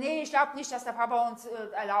Schwester, nee, ich glaube nicht, dass der Papa uns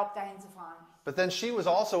erlaubt, dahin zu fahren. But then she was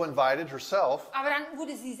also invited herself. Aber dann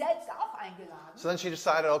wurde sie selbst auch eingeladen. So then she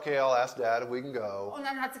decided, okay, I'll ask Dad if we can go. Und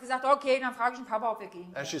dann hat sie gesagt, okay, dann frage ich den Papa, ob wir gehen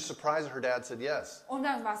And können. she's surprised that her dad said yes. Und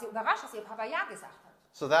dann war sie überrascht, dass ihr Papa ja gesagt hat.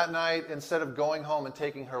 So that night, instead of going home and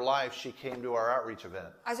taking her life, she came to our outreach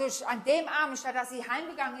event. Also an dem Abend, statt dass sie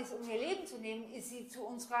heimgegangen ist, um ihr Leben zu nehmen, ist sie zu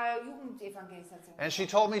unserer Jugendevangelisation. And she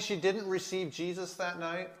told me she didn't receive Jesus that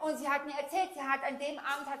night, Und sie hat mir erzählt, an dem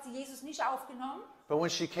Abend hat sie Jesus nicht aufgenommen. but when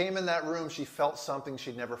she came in that room, she felt something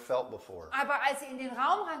she'd never felt before. Aber als sie in den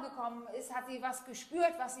Raum reingekommen ist, hat sie was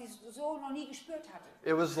gespürt, was sie so noch nie gespürt hatte.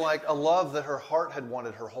 It was like a love that her heart had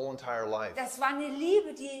wanted her whole entire life. Das war eine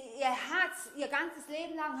Liebe, die ihr Herz ihr ganzes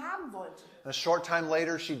Leben lang haben wollte. And a short time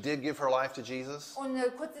later, she did give her life to Jesus. Und eine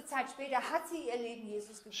kurze Zeit später hat sie ihr Leben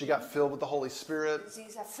Jesus She got gegeben. filled with the Holy Spirit, Sie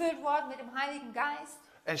ist erfüllt worden mit dem Heiligen Geist.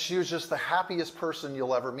 and she was just the happiest person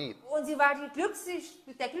you'll ever meet. Und sie war der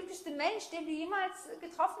glücklichste Mensch, den du jemals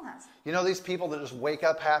getroffen hast. You know these people that just wake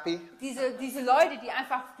up happy? Diese Leute, die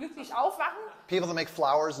einfach glücklich aufwachen, People that make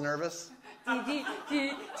flowers nervous?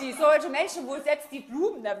 die solche Menschen, wo selbst die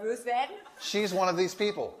Blumen nervös werden. She's one of these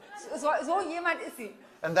people. So jemand ist sie.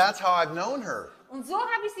 And that's how I've known her. Und so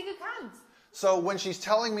habe ich sie gekannt. So when she's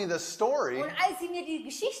telling me this story, Und als sie mir die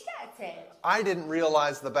Geschichte erzählt, I didn't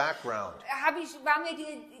realize the background. war mir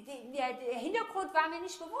der Hintergrund war mir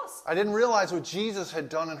nicht bewusst. I didn't realize what Jesus had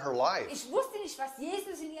done in her life. Ich wusste nicht, was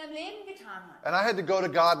Jesus in ihrem Leben getan hat. And I had to go to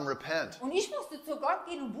God and repent. Und ich musste zu Gott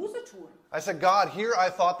gehen und Buße tun. I said, God, here I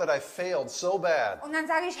thought that I failed so bad. Und dann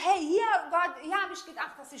sage ich, hey, hier, Gott, hier habe ich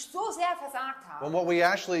gedacht, dass ich so sehr versagt habe. When what we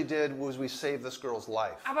actually did was we saved this girl's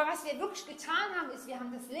life. Aber was wir wirklich getan haben, ist, wir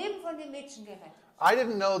haben das Leben von dem Mädchen gerettet. I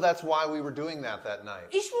didn't know that's why we were doing that night,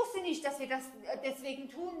 Ich wusste nicht, dass wir das deswegen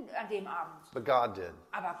tun an dem Abend. but God did.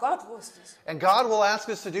 Aber Gott wusste es. And God will ask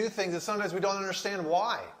us to do things that sometimes we don't understand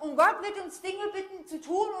why. Und Gott wird uns Dinge bitten zu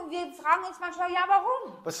tun und wir fragen uns manchmal, ja,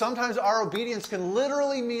 warum? But sometimes our obedience can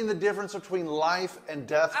literally mean the difference between life and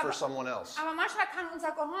death for someone else. Aber manchmal kann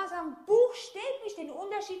unser Gehorsam buchstäblich den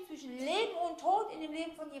Unterschied zwischen Leben und Tod in dem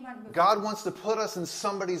Leben von jemandem bewirken. God wants to put us in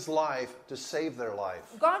somebody's life to save their life.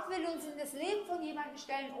 Gott will uns in das Leben von jemandem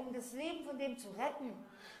stellen, um das Leben von dem zu retten.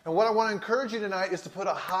 And what I want to encourage you tonight is to put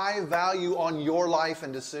a high value on your life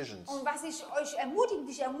and decisions. Und was ich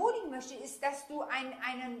dich ermutigen möchte, ist, dass du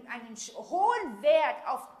einen hohen Wert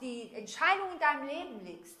auf die Entscheidung in deinem Leben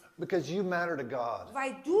legst. Because you matter to God.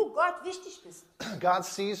 Weil du Gott wichtig bist. God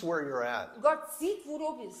sees where you're at. Gott sieht, wo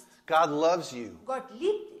du bist. God loves you. Gott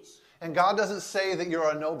liebt dich. And God doesn't say that you're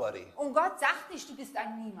a nobody. Und Gott sagt nicht, du bist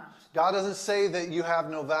ein Niemand. God doesn't say that you have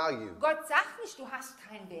no value. Gott sagt nicht, du hast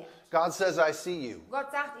keinen Wert. God says, I see you. Gott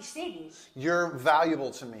sagt, ich sehe dich. You're valuable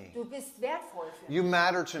to me. Du bist wertvoll für mich. You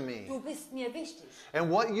matter to me. Du bist mir wichtig. And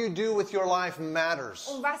what you do with your life matters.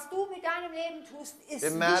 Und was du mit deinem Leben tust, ist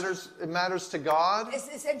It wichtig. matters to God, Es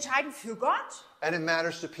ist entscheidend für Gott and it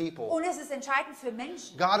matters to people. und es ist entscheidend für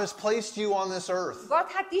Menschen. God has placed you on this earth Gott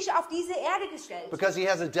hat dich auf diese Erde gestellt, because He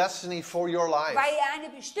has a destiny for your life. weil er eine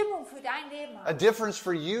Bestimmung für dein Leben A hat. difference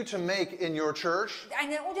for you to make in your church,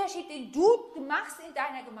 Einen Unterschied, den du machst in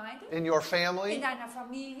deiner Gemeinde, in your in family, deiner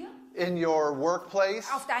Familie, in your workplace,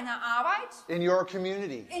 auf deiner Arbeit, in your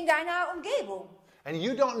community. in deiner Umgebung. And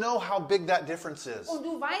you don't know how big that difference is. Und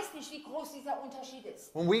du weißt nicht, wie groß dieser Unterschied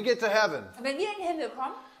ist. When we get to heaven, Und wenn wir in den Himmel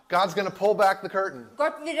kommen, God's going to pull back the curtain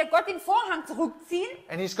wird Gott den Vorhang zurückziehen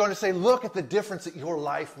and He's going to say, look at the difference that your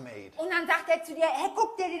life made. und dann sagt er zu dir, hey,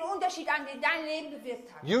 guck dir den Unterschied an, den dein Leben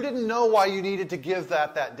bewirkt hat. You didn't know why you needed to give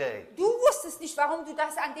that day. Du wusstest nicht, warum du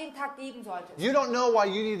das an dem Tag geben solltest. You don't know why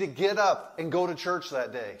you need to get up and go to church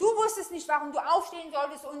that day. Du wusstest nicht, warum du aufstehen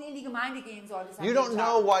solltest und in die Gemeinde gehen solltest an You dem don't Tag.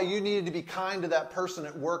 know why you needed to be kind to that person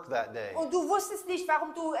at work that day. Und du wusstest nicht,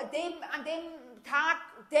 warum du an dem Tag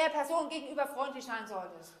der Person gegenüber freundlich sein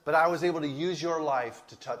solltest. But I was able to use your life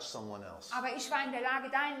to touch someone else. Aber ich war in der Lage,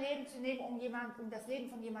 dein Leben zu nehmen, um das Leben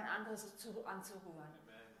von jemand anderes anzurühren.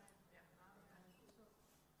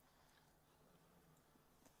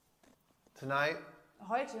 Tonight,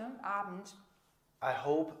 Heute Abend I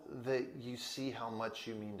hope that you see how much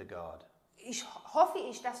you mean to God. hoffe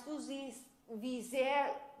ich, dass du siehst, wie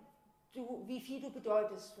viel du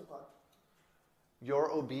bedeutest für Gott.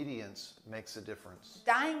 Your obedience makes a difference.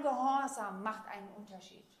 Dein Gehorsam macht einen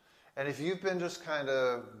Unterschied. And if you've been just kind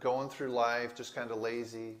of going through life, just kind of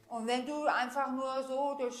lazy, Und wenn du einfach nur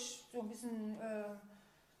so ein bisschen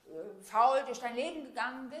faul durch dein Leben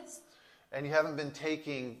gegangen bist and you haven't been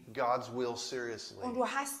taking God's will seriously, und du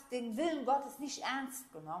hast den Willen Gottes nicht ernst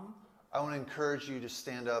genommen, I want to encourage you to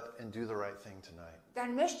stand up and do the right thing tonight.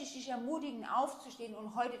 dann möchte ich dich ermutigen, aufzustehen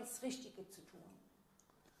und heute das Richtige zu tun.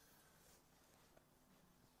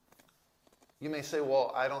 You may say,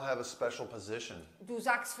 well, I don't have a special position. Du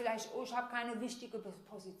sagst vielleicht, oh, ich habe keine wichtige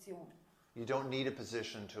Position. You don't need a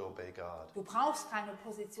position to obey God. Du brauchst keine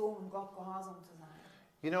Position, um Gott gehorsam zu sein.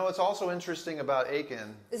 You know, it's also interesting about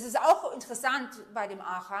Achan. Es ist auch interessant bei dem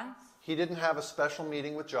Achan. He didn't have a special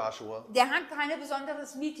meeting with Joshua Der hat kein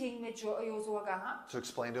besonderes Meeting mit Josua gehabt, to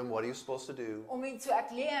explain to him what he was supposed to do. um ihm zu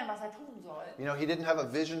erklären, was er tun soll. You know, he didn't have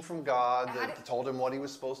a vision from God that told him what he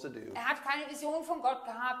was supposed to do. Er hat keine Vision von Gott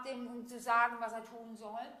gehabt, ihm zu sagen, was er tun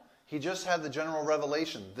soll. He just had the general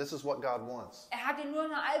revelation. This is what God wants. Er hatte nur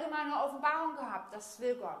eine allgemeine Offenbarung gehabt, das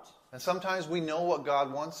will Gott. And sometimes we know what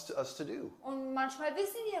God wants us to do. Und manchmal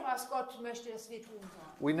wissen wir, was Gott möchte, dass wir tun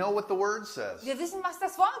sollen. We know what the Word says. Wir wissen, was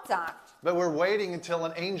das Wort sagt. But we're waiting until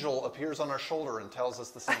an angel appears on our shoulder and tells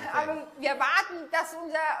us the same thing. Aber wir warten, dass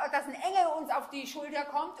ein Engel uns auf die Schulter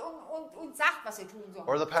kommt und uns sagt, was wir tun sollen.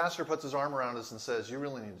 Or the pastor puts his arm around us and says, you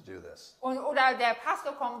really need to do this. Oder der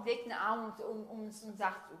Pastor kommt, legt einen Arm um uns und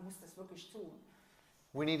sagt, du musst das wirklich tun.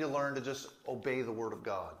 We need to learn to just obey the Word of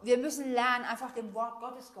God. Wir müssen lernen, einfach dem Wort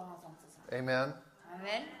Gottes gehorsam zu sein. Amen.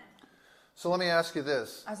 Amen. So let me ask you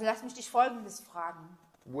this. Also lass mich dich Folgendes fragen.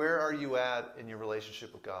 Where are you at in your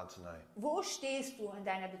relationship with God tonight? Wo stehst du in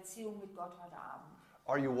deiner Beziehung mit Gott heute Abend?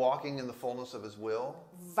 Are you walking in the fullness of His will?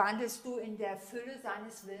 Wandelst du in der Fülle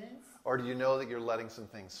seines Willens? Or do you know that you're letting some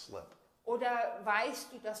things slip? Oder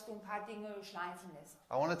weißt du, dass du ein paar Dinge schleifen lässt?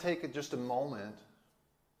 I want to take just a moment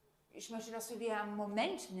Ich möchte, dass du dir einen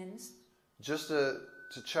Moment nimmst, just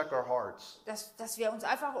to check our hearts. dass wir unser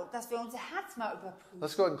Herz mal überprüfen.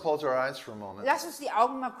 Let's go ahead and close our eyes for a moment. Lass uns die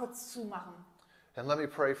Augen mal kurz zumachen And let me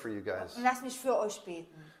pray for you guys. und lass mich für euch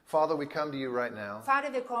beten. Father, we come to you right now.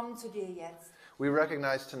 Vater, wir kommen zu dir jetzt. We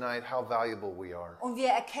recognize tonight how valuable we are Und wir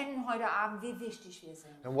erkennen heute Abend, wie wichtig wir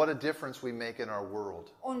sind. and what a difference we make in our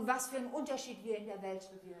world. Und was für einen Unterschied wir in der Welt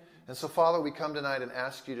bewirken. And so, Father, we come tonight and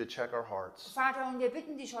ask you to check our hearts. Vater, und wir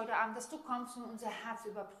bitten dich heute Abend, dass du kommst und unser Herz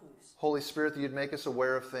überprüfst. Holy Spirit, that you'd make us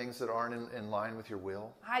aware of things that aren't in line with your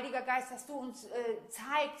will. Heiliger Geist, dass du uns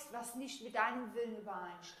zeigst, was nicht mit deinem Willen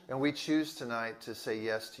übereinstimmt. And we choose tonight to say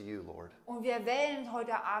yes to you, Lord. Und wir wählen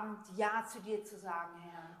heute Abend Ja zu dir zu sagen,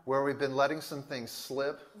 Herr. Where we've been letting some things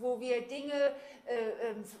slip, Wo wir Dinge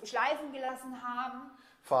schleifen gelassen haben,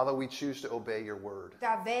 Father, we choose to obey your word.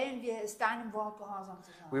 da wählen wir es, deinem Wort gehorsam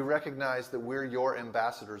zu We sein. recognize that we're your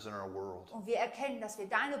ambassadors in our world. Und wir erkennen, dass wir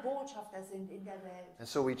deine Botschafter sind in der Welt. And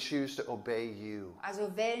so we choose to obey you,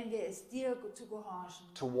 Also wählen wir es, dir zu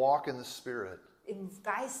gehorchen, to walk in the Spirit, im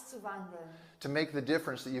Geist zu wandeln, to make the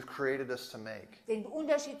difference that you've created us to make. den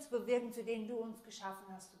Unterschied zu bewirken, zu dem du uns geschaffen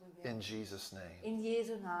hast zu bewirken. In Jesus' name. In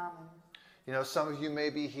Jesu Namen. You know, some of you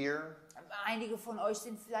may be here Einige von euch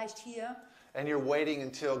sind vielleicht hier and you're waiting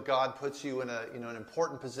until God puts you in an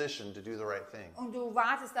important position to do the right thing. und du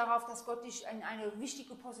wartest darauf, dass Gott dich in eine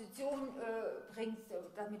wichtige Position bringt,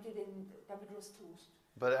 damit du es tust.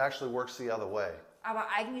 But it actually works the other way. Aber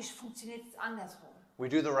eigentlich funktioniert es andersrum. We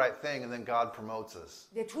do the right thing and then God promotes us.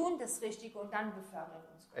 Wir tun das Richtige und dann befördert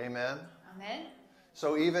uns Gott. Amen. Amen.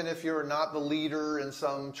 So even if you're not the leader in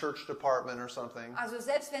some church department or something, Also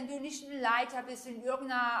selbst wenn du nicht ein Leiter bist in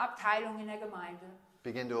irgendeiner Abteilung in der Gemeinde,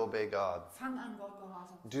 begin to obey God. fang an, Gott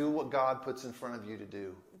gehorsam zu Do what God puts in front of you to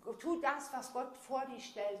do. sein. Tu das, was Gott vor dir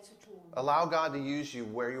stellt, zu tun. Allow God to use you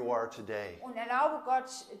where you are today. Und erlaube Gott,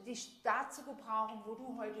 dich da zu gebrauchen, wo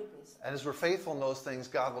du heute bist. And as we're faithful in those things,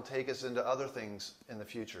 God will take us into other things in the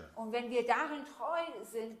future. Und wenn wir darin treu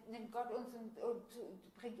sind, nimmt Gott uns und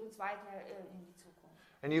bringt uns weiter in die Zukunft.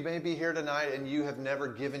 And you may be here tonight and you have never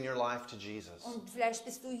given your life to Jesus. Und vielleicht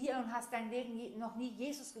bist du hier und hast dein Leben noch nie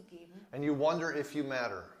Jesus gegeben. And you wonder if you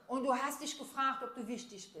matter. Und du hast dich gefragt, ob du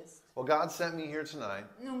wichtig bist. Well, God sent me here tonight,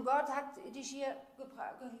 Nun, Gott hat dich hier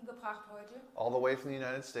gebracht heute, all the way from the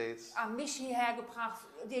United States, mich hierher gebracht,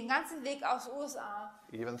 den ganzen Weg aus USA,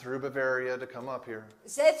 even through Bavaria to come up here,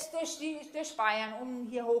 selbst durch Bayern, um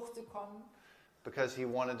hier hochzukommen, because He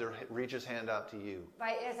wanted to reach His hand out to you.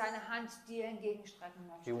 weil er seine Hand dir entgegenstrecken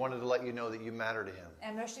He möchte. wanted to let you know that you matter to Him.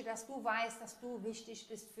 Er möchte, dass du weißt, dass du wichtig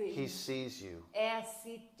bist für He ihn. sees you. Er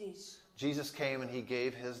sieht dich. Jesus came and He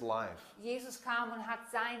gave His life, Jesus kam und hat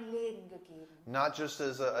sein Leben gegeben. not just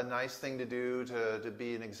as a nice thing to do to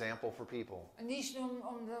be an example for people. Nicht nur,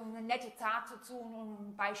 um eine nette Tat zu tun, um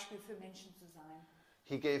ein Beispiel für Menschen zu sein.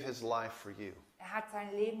 He gave His life for you. Er hat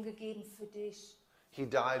sein Leben gegeben für dich. He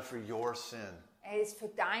died for your sin. Er ist für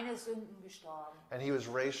deine Sünden gestorben. And He was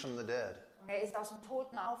raised from the dead Und er ist aus dem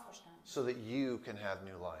Toten auferstanden, so that you can have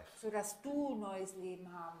new life. sodass du neues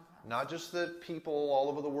Leben haben kannst. Not just that people all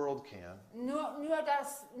over the world can,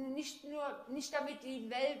 Nicht damit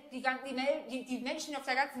die Menschen auf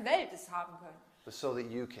der ganzen Welt es haben können, but so that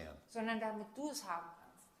you can. sondern damit du es haben kannst.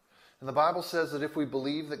 And the Bible says that if we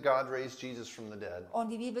believe that God raised Jesus from the dead, Und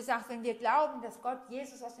die Bibel sagt, wenn wir glauben, dass Gott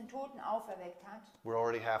Jesus aus den Toten auferweckt hat, we're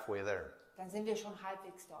already halfway there. dann sind wir schon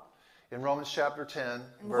halbwegs dort. In Romans chapter 10,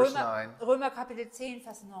 In verse 9, Römer Kapitel 10,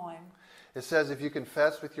 Vers 9. it says, if you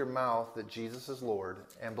confess with your mouth that Jesus is Lord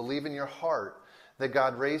and believe in your heart that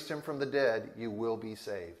God raised Him from the dead, you will be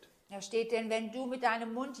saved. Da steht denn, wenn du mit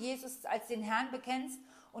deinem Mund Jesus als den Herrn bekennst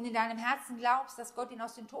und in deinem Herzen glaubst, dass Gott ihn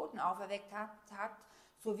aus den Toten auferweckt hat,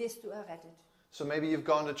 so wirst du errettet. So maybe you've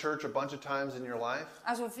gone to church a bunch of times in your life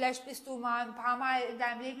Also vielleicht bist du mal ein paar Mal in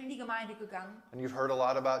deinem Leben in die Gemeinde gegangen and you've heard a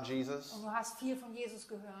lot about Jesus, und du hast viel von Jesus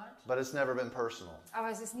gehört, but it's never been personal. aber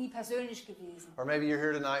es ist nie persönlich gewesen. Or maybe you're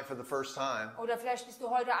here tonight for the first time Oder vielleicht bist du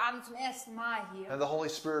heute Abend zum ersten Mal hier and the Holy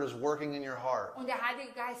Spirit is working in your heart. und der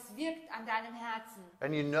Heilige Geist wirkt an deinem Herzen.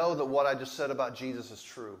 And you know that what I just said about Jesus is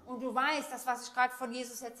true. Und du weißt, dass was ich gerade von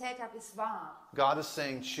Jesus erzählt habe, ist wahr. God is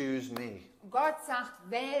saying, choose me. Und Gott sagt,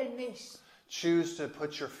 wähl mich. Choose to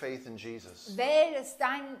put your faith in Jesus. Wähl es,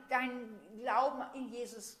 dein Glauben in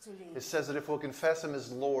Jesus zu leben. It says that if we'll confess Him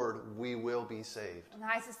as Lord, we will be saved. Und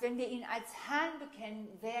heißt es, wenn wir ihn als Herrn bekennen,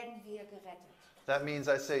 werden wir gerettet. That means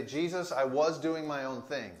I say, Jesus, I was doing my own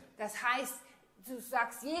thing, Das heißt, du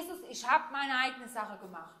sagst, Jesus, ich habe meine eigene Sache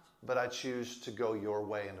gemacht, but I choose to go your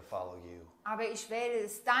way and to follow you. aber ich wähle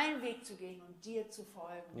es, deinen Weg zu gehen und dir zu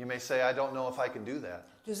folgen. You may say, I don't know if I can do that.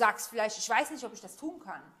 Du sagst vielleicht, ich weiß nicht, ob ich das tun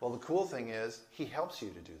kann. Well, the cool thing is, He helps you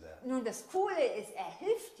to do that. Nun, das Coole ist, er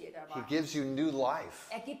hilft dir He dabei. gives you new life,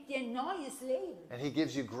 Er gibt dir ein neues Leben. and He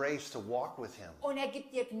gives you grace to walk with Him. Und er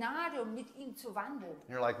gibt dir Gnade, um mit ihm zu wandeln.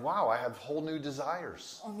 And you're like, wow, I have whole new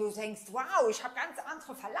desires. Und du denkst, wow, ich habe ganz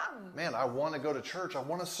andere Verlangen. Man, I want to go to church. I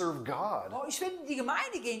want to serve God. Oh, ich will in die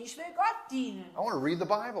Gemeinde gehen, ich will Gott dienen. I want to read the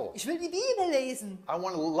Bible. Ich will die Bibel lesen. I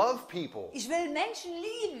want to love people, Ich will Menschen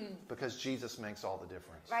lieben, because Jesus makes all the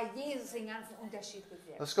difference. weil Jesus den ganzen Unterschied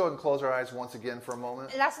bewirkt. Let's go ahead and close our eyes once again for a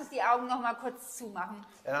moment. Lass uns die Augen noch mal kurz zumachen.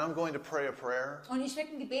 And I'm going to pray a prayer, Und ich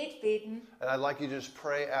werde ein Gebet beten. and I'd like you to just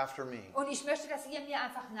pray after me. Und ich möchte, dass ihr mir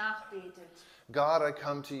einfach nachbetet. God, I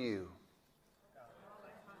come to you.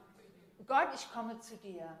 Gott, ich komme zu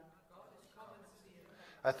dir.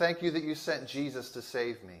 I thank you that you sent Jesus to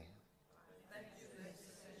save me.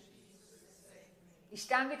 Ich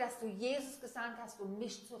danke, dass du Jesus gesandt hast, um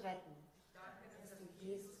mich zu retten.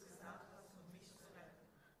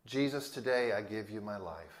 Jesus, today I give you my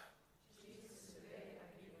life.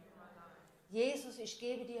 Jesus, ich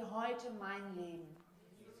gebe dir heute mein Leben.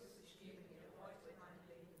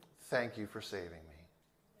 Thank you for saving me.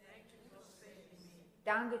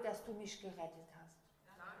 Danke, dass du mich gerettet hast.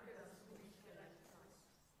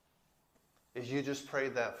 If you just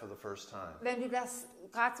prayed that for the first time, Wenn du das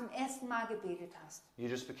gerade zum ersten Mal gebetet hast, you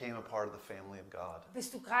just became a part of the family of God.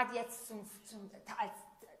 bist du gerade jetzt als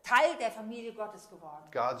Teil der Familie Gottes geworden.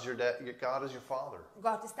 God's your dad. God is your father,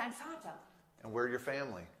 Gott ist dein Vater and we're your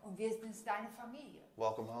family. und wir sind deine Familie.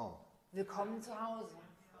 Welcome home. Willkommen zu Hause.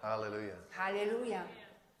 Hallelujah. Halleluja.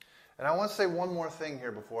 And I want to say one more thing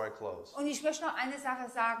here before I close. Und ich möchte noch eine Sache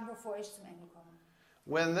sagen, bevor ich zum Ende komme.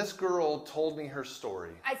 When this girl told me her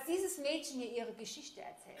story, Als dieses Mädchen mir ihre Geschichte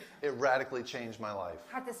erzählt it radically changed my life.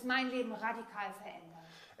 hat es mein Leben radikal verändert.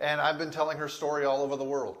 And I've been telling her story all over the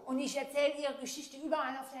world. Und ich erzähle ihre Geschichte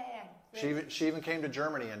überall auf der Erde. She even came to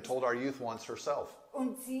Germany and told our youth once herself.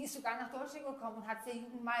 Und sie ist sogar nach Deutschland gekommen und hat es der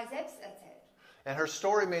Jugend mal selbst erzählt. And her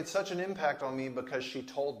story made such an impact on me because she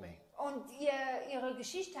told me. Und ihre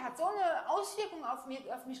Geschichte hat so eine Auswirkung auf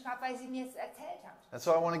mich gehabt, weil sie mir es erzählt hat. And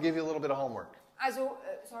so I want to give you a little bit of homework. Also,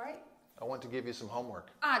 sorry. I want to give you some homework.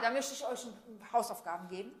 Da möchte ich euch Hausaufgaben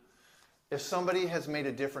geben. If somebody has made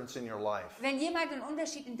a difference in your life, Wenn jemand einen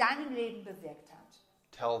Unterschied in deinem Leben bewirkt hat,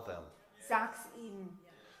 tell them. sag's ihnen.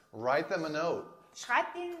 Write them a note.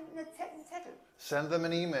 Schreib denen einen Zettel. Send them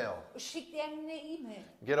an email. Schick denen eine E-Mail.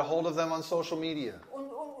 Get a hold of them on social media.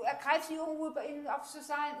 Und ergreif sie irgendwo in den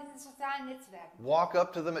sozialen Netzwerken. Walk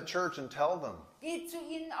up to them at church and tell them. Geh zu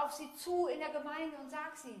ihnen, auf sie zu in der Gemeinde und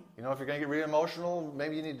sag's ihnen. You know, if you're going to get really emotional,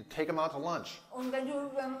 maybe you need to take them out to lunch. Und wenn du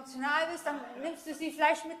emotional bist, dann nimmst du sie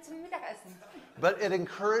vielleicht mit zum Mittagessen. But it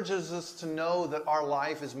encourages us to know that our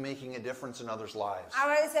life is making a difference in others' lives.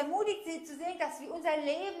 Aber es ermutigt sie zu sehen, dass wir unser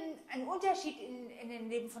Leben einen Unterschied in dem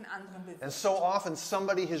Leben von anderen bewirken. And so often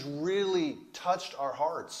somebody has really touched our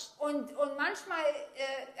hearts. Und manchmal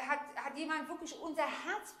hat jemand wirklich unser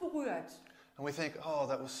Herz berührt. And we think, oh,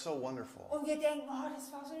 that was so wonderful. Und wir denken, oh,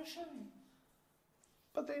 das war so schön.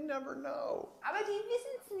 But they never know. Aber die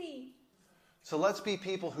wissen es nie. So let's be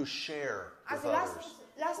people who share with Also others.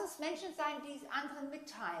 lass uns Menschen sein, die es anderen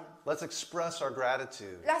mitteilen. Let's express our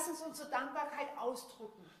gratitude Lass uns unsere Dankbarkeit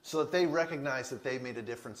ausdrücken, so that they recognize that they made a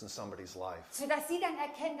difference in somebody's life. sodass sie dann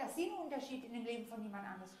erkennen, dass sie einen Unterschied in dem Leben von jemand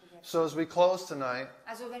anderes bewirken. So as we close tonight,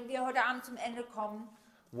 Also wenn wir heute Abend zum Ende kommen,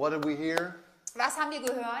 what did we hear? was haben wir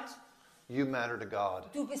gehört? You matter to God.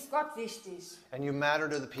 Du bist Gott wichtig. And you matter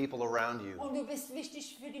to the people around you. Und du bist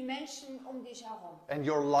wichtig für die Menschen um dich herum. And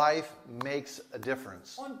your life makes a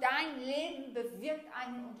difference. Und dein Leben bewirkt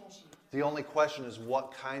einen Unterschied. The only question is,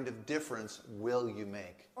 what kind of difference will you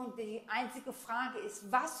make? Und die einzige Frage ist,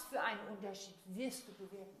 was für einen Unterschied wirst du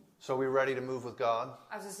bewirken? So are we ready to move with God?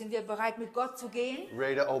 Also sind wir bereit, mit Gott zu gehen?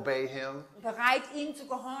 Ready to obey Him? Bereit, ihm zu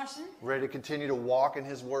gehorchen? Ready to continue to walk in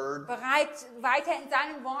His Word? Bereit, weiter in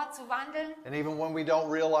seinem Wort zu wandeln? And even when we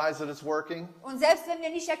don't realize that it's working, Und selbst wenn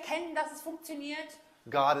wir nicht erkennen, dass es funktioniert,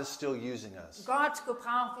 God is still using us. Gott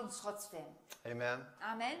gebraucht uns trotzdem. Amen?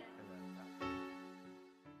 Amen.